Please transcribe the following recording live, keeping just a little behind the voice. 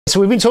So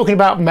we've been talking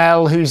about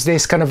Mel, who's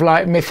this kind of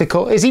like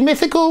mythical. Is he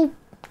mythical?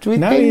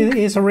 No,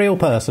 he's a real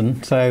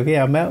person. So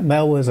yeah,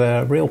 Mel was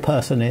a real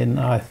person in,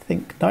 I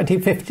think,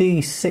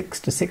 1956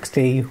 to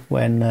 60,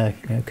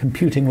 when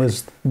computing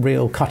was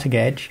real cutting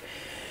edge,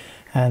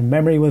 and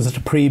memory was at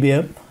a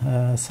premium.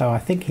 So I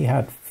think he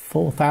had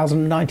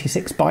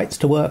 4,096 bytes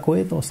to work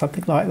with, or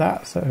something like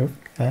that. So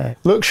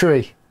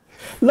luxury,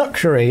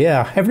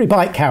 yeah. Every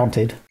byte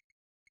counted.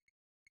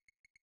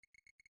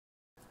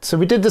 So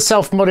we did the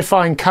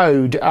self-modifying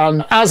code,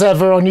 and as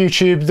ever on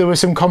YouTube there were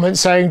some comments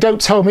saying,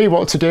 don't tell me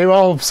what to do,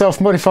 I'll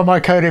self-modify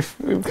my code if...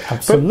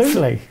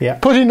 Absolutely, yeah.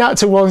 Putting that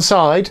to one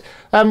side,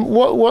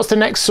 what's the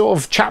next sort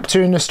of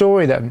chapter in the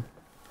story then?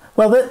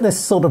 Well, this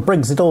sort of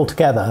brings it all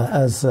together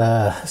as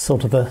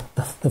sort of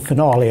the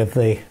finale of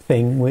the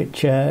thing,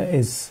 which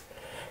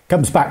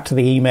comes back to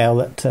the email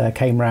that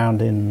came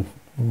round in,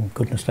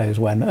 goodness knows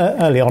when,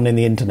 early on in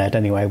the internet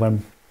anyway,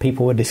 when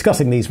people were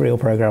discussing these real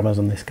programmers,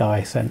 and this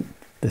guy sent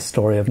this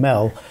story of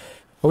Mel.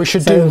 Well, we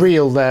should do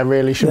real there,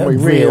 really, shouldn't we?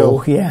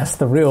 Real, yes,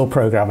 the real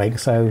programming.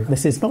 So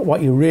this is not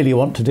what you really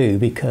want to do,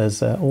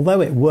 because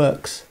although it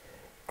works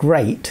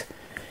great,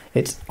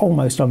 it's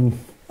almost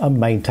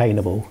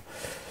unmaintainable.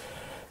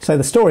 So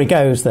the story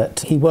goes that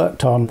he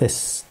worked on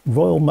this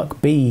Royal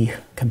McBee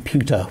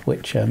computer,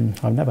 which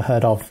I've never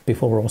heard of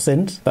before or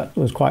since, but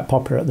was quite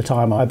popular at the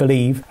time, I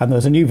believe. And there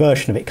was a new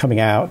version of it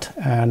coming out,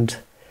 and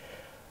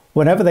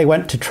whenever they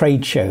went to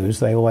trade shows,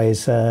 they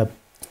always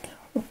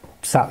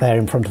sat there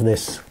in front of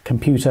this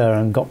computer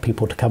and got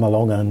people to come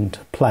along and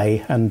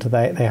play, and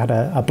they had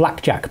a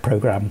blackjack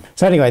program.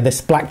 So anyway,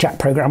 this blackjack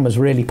program was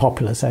really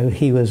popular, so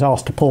he was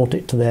asked to port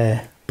it to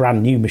their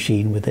brand new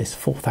machine with this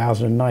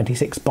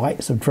 4,096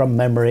 bytes of drum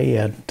memory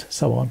and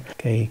so on.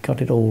 He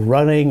got it all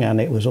running, and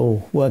it was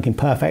all working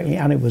perfectly,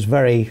 and it was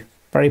very,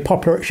 very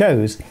popular at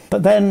shows.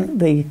 But then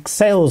the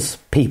sales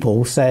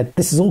people said,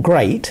 this is all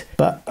great,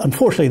 but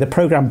unfortunately the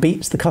program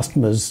beats the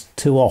customers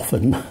too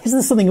often. Is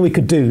there something we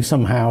could do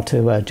somehow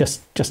to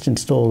just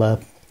install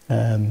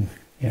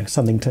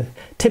something to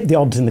tip the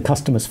odds in the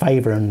customer's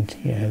favour,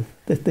 and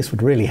this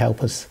would really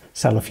help us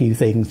sell a few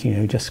things,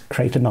 just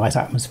create a nice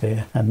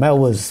atmosphere. And Mel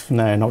was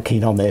not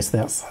keen on this.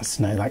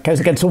 That goes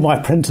against all my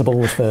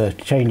principles for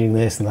changing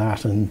this and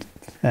that. And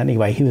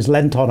anyway, he was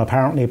lent on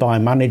apparently by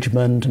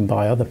management and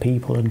by other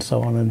people and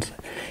so on. And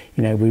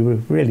we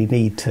really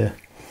need to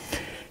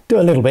do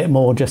a little bit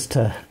more just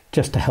to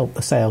help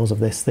the sales of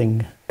this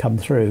thing come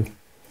through.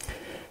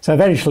 So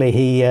eventually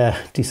he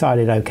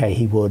decided, okay,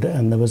 he would,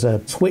 and there was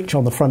a switch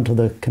on the front of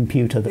the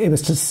computer. It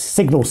was to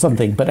signal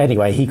something, but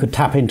anyway, he could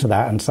tap into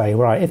that and say,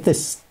 right, if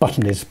this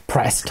button is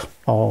pressed,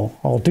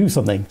 I'll do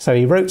something. So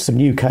he wrote some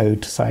new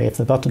code to say, if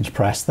the button's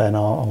pressed, then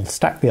I'll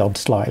stack the odds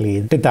slightly.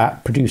 Did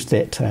that, produced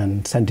it,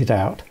 and sent it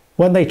out.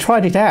 When they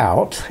tried it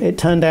out, it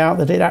turned out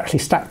that it actually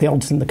stacked the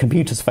odds in the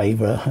computer's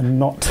favour and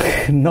not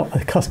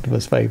the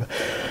customer's favour.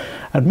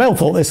 And Mel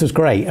thought this was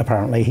great,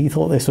 apparently. He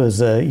thought this was,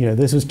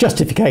 this was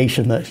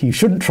justification that you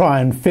shouldn't try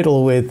and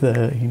fiddle with,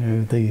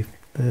 the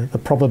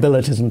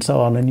probabilities and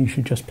so on, and you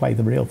should just play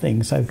the real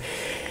thing. So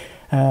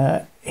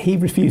he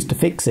refused to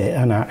fix it,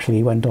 and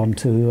actually went on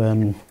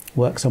to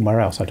work somewhere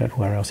else. I don't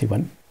know where else he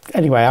went.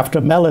 Anyway, after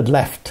Mel had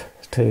left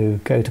to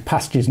go to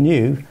pastures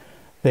new,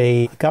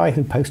 the guy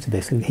who posted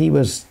this, he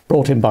was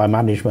brought in by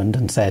management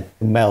and said,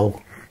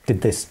 Mel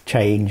did this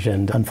change,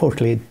 and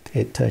unfortunately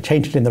it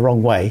changed it in the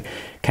wrong way.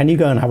 Can you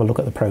go and have a look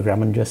at the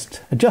program and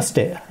just adjust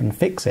it and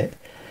fix it?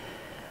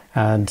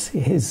 And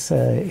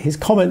his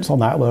comments on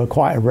that were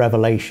quite a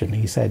revelation.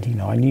 He said,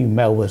 I knew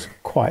Mel was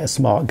quite a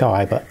smart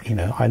guy, but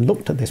I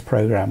looked at this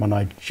program and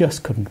I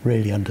just couldn't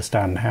really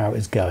understand how it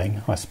was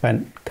going. I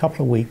spent a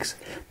couple of weeks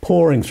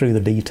poring through the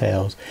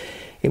details.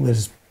 It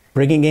was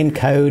bringing in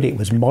code, it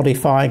was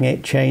modifying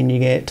it,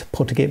 changing it,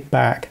 putting it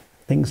back,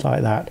 things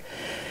like that.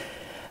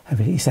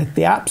 He said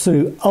the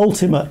absolute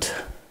ultimate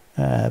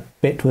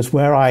bit was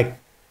where I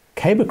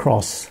came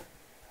across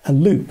a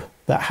loop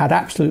that had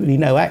absolutely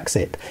no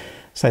exit.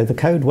 So the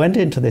code went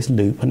into this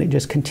loop and it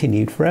just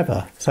continued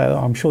forever. So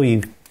I'm sure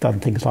you've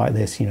done things like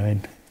this,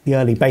 in the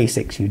early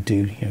basics you'd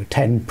do,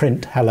 10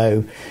 print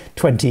hello,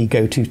 20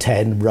 go to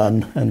 10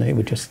 run, and it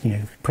would just,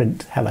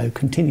 print hello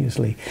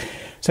continuously.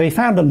 So he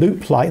found a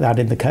loop like that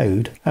in the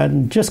code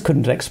and just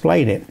couldn't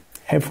explain it.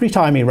 Every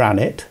time he ran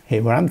it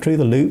ran through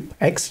the loop,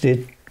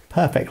 exited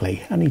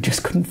perfectly, and he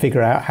just couldn't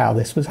figure out how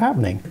this was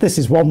happening. This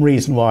is one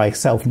reason why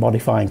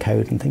self-modifying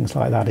code and things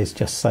like that is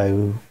just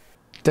so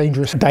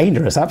dangerous.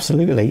 Dangerous,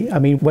 absolutely. I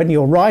mean, when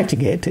you're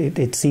writing it,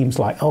 it seems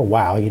like, oh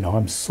wow,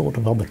 I'm sort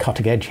of on the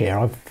cutting edge here.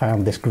 I've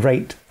found this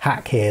great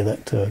hack here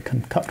that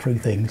can cut through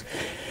things.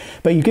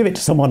 But you give it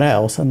to someone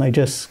else and they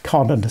just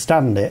can't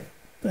understand it,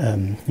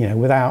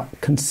 without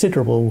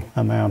considerable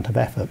amount of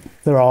effort.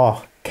 There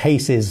are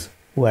cases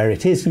where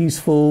it is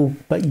useful,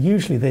 but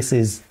usually this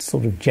is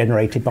sort of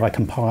generated by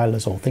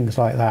compilers or things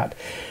like that,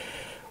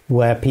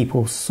 where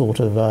people sort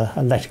of are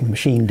letting the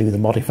machine do the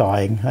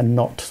modifying and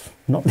not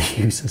the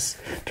users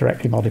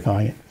directly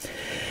modifying it.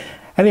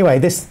 Anyway,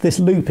 this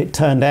loop, it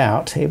turned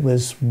out, it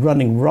was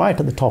running right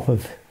at the top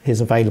of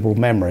his available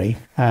memory,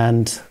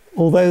 and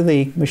Although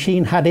the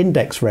machine had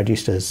index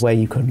registers where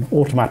you can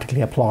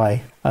automatically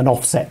apply an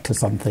offset to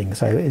something,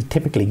 so it's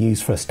typically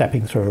used for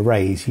stepping through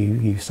arrays.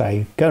 You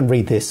say, go and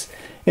read this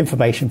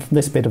information from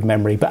this bit of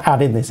memory, but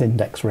add in this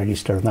index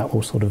register, and that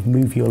will sort of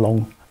move you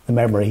along the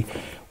memory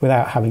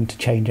without having to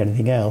change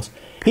anything else.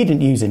 He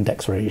didn't use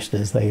index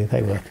registers, they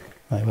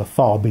were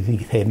far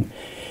beneath him.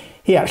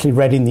 He actually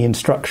read in the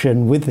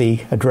instruction with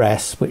the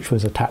address which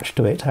was attached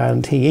to it,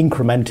 and he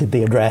incremented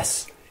the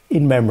address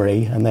in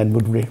memory and then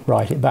would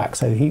write it back.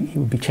 So he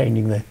would be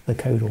changing the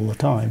code all the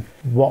time.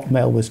 What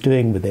Mel was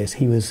doing with this,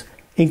 he was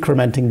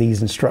incrementing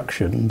these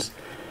instructions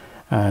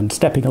and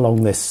stepping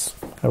along this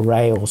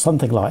array or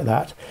something like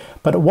that.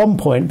 But at one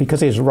point,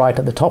 because it was right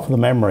at the top of the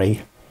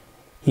memory,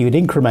 he would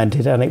increment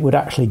it and it would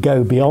actually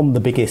go beyond the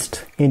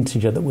biggest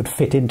integer that would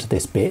fit into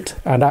this bit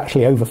and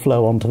actually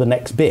overflow onto the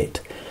next bit.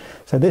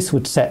 So this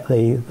would set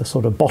the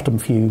sort of bottom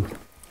few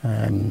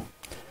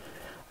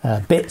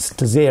bits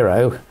to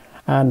 0,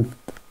 and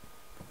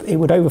it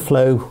would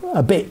overflow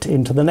a bit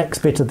into the next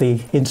bit of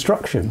the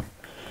instruction.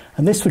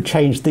 And this would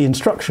change the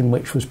instruction,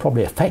 which was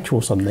probably a fetch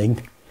or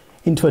something,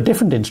 into a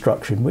different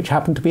instruction, which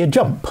happened to be a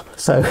jump.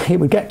 So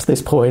it would get to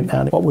this point,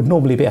 and what would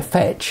normally be a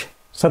fetch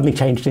suddenly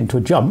changed into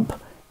a jump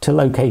to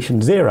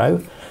location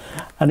 0,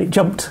 and it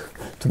jumped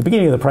to the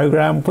beginning of the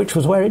program, which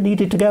was where it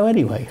needed to go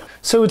anyway.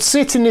 So it would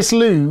sit in this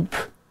loop,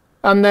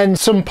 and then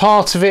some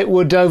part of it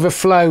would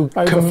overflow.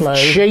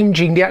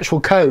 Changing the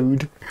actual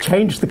code.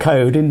 Change the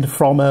code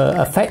from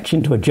a fetch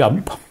into a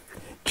jump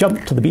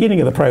to the beginning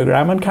of the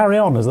program, and carry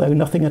on as though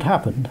nothing had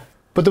happened.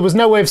 But there was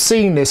no way of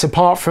seeing this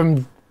apart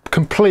from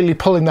completely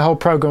pulling the whole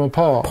program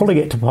apart. Pulling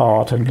it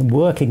apart and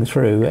working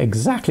through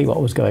exactly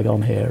what was going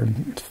on here.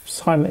 And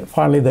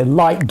finally the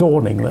light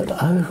dawning that,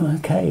 oh,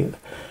 okay,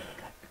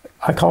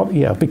 I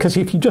can't, because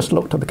if you just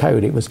looked at the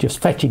code, it was just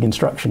fetching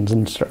instructions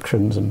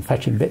and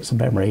fetching bits of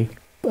memory,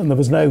 and there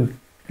was no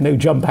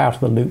jump out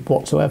of the loop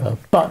whatsoever.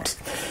 But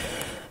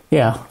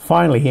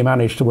finally he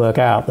managed to work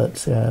out that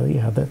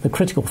the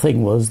critical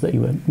thing was that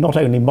you were not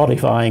only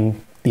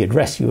modifying the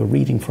address you were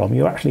reading from,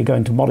 you were actually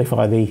going to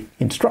modify the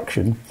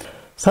instruction.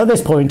 So at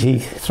this point he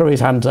threw his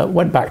hands up,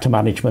 went back to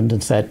management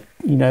and said,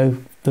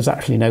 there's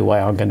actually no way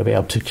I'm going to be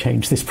able to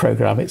change this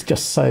program. It's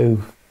just so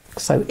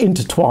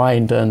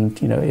intertwined,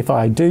 and if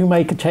I do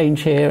make a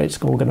change here,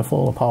 it's all going to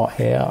fall apart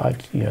here.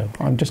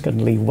 I'm just going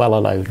to leave well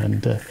alone,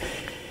 and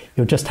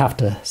you'll just have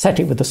to set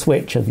it with the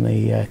switch, and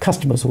the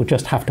customers will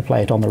just have to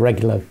play it on the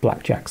regular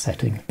blackjack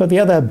setting. But the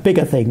other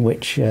bigger thing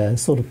which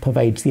sort of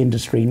pervades the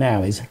industry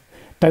now is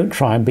don't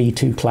try and be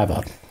too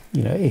clever.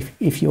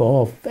 If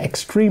you're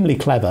extremely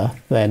clever,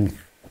 then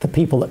the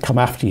people that come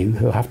after you,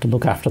 who have to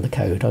look after the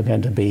code, are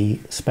going to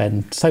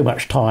spend so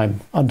much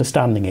time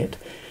understanding it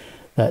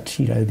that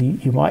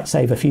you might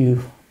save a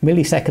few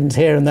milliseconds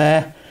here and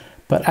there,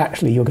 but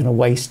actually you're going to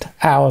waste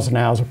hours and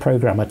hours of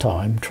programmer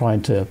time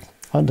trying to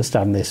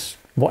understand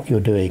what you're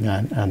doing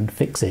and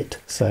fix it.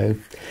 So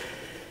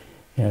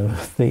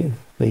the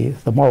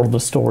moral of the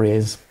story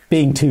is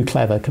being too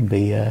clever can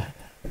be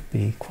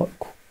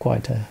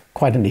quite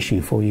an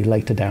issue for you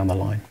later down the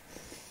line.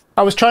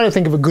 I was trying to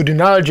think of a good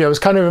analogy. I was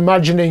kind of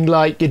imagining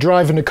like you're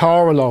driving a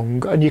car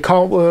along and you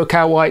can't work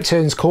out why it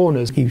turns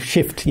corners. You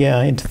shift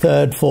into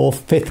third, fourth,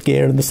 fifth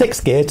gear, and the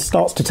sixth gear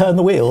starts to turn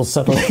the wheels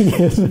suddenly.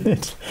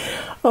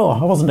 Oh,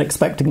 I wasn't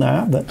expecting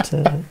that, but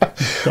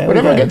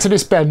whenever I get to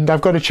this bend,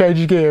 I've got to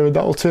change gear and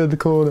that'll turn the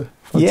corner.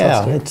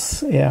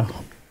 Fantastic.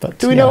 But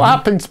do we know what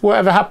happened?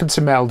 Whatever happened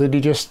to Mel? Did he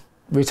just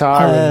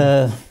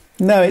retire?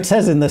 No, it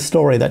says in the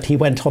story that he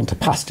went on to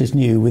pastures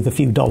new with a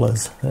few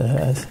dollars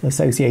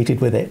associated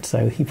with it,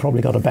 so he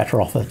probably got a better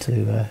offer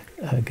to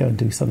go and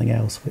do something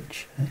else.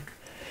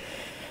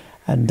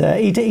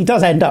 He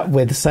does end up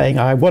with saying,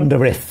 "I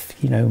wonder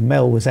if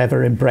Mel was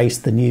ever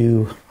embraced the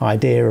new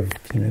idea of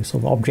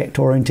sort of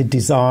object-oriented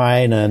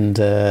design and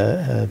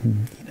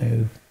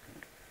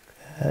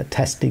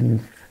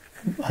testing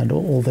and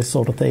all this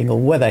sort of thing, or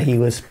whether he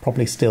was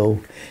probably still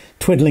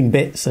twiddling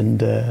bits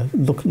and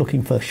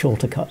looking for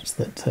shorter cuts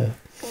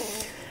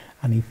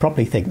and he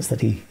probably thinks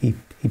that he'd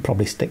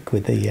probably stick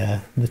with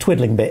the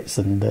twiddling bits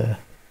and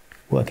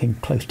working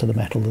close to the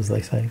metal, as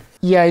they say.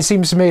 Yeah, it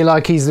seems to me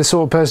like he's the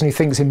sort of person who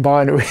thinks in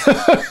binary.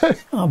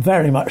 Oh,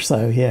 very much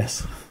so,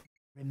 yes.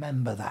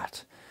 Remember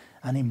that.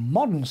 And in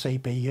modern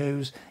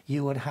CPUs,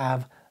 you would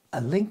have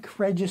a link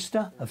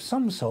register of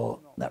some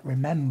sort that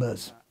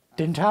remembers.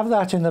 Didn't have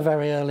that in the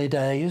very early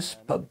days,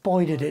 but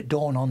boy did it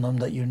dawn on them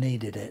that you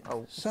needed it.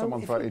 Oh, so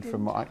someone voted for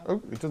Mike.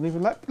 Oh, it doesn't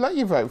even let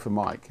you vote for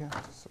Mike. Yeah,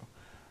 so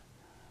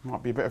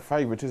might be a bit of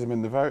favouritism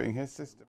in the voting here system.